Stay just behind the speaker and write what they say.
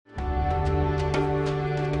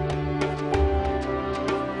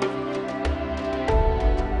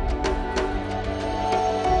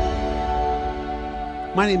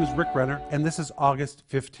My name is Rick Renner, and this is August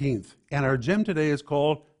 15th. And our gem today is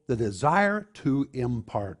called The Desire to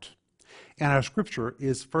Impart. And our scripture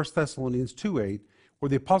is 1 Thessalonians 2:8, where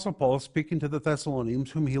the Apostle Paul is speaking to the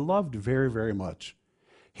Thessalonians, whom he loved very, very much.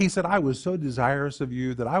 He said, I was so desirous of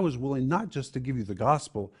you that I was willing not just to give you the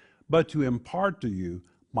gospel, but to impart to you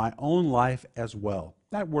my own life as well.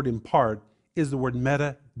 That word impart is the word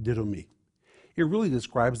metadidomi. It really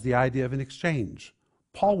describes the idea of an exchange.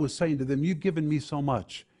 Paul was saying to them, you've given me so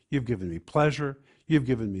much. You've given me pleasure. You've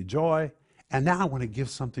given me joy. And now I want to give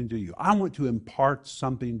something to you. I want to impart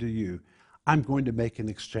something to you. I'm going to make an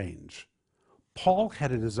exchange. Paul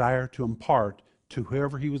had a desire to impart to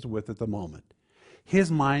whoever he was with at the moment.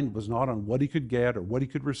 His mind was not on what he could get or what he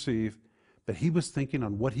could receive, but he was thinking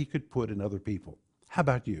on what he could put in other people. How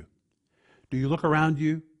about you? Do you look around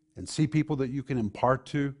you and see people that you can impart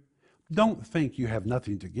to? Don't think you have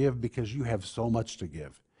nothing to give, because you have so much to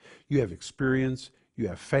give. You have experience, you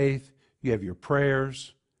have faith, you have your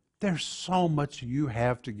prayers. There's so much you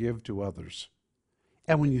have to give to others.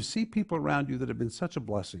 And when you see people around you that have been such a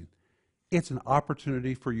blessing, it's an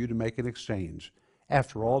opportunity for you to make an exchange.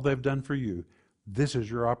 After all they've done for you, this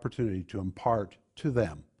is your opportunity to impart to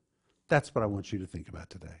them. That's what I want you to think about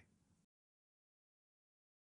today.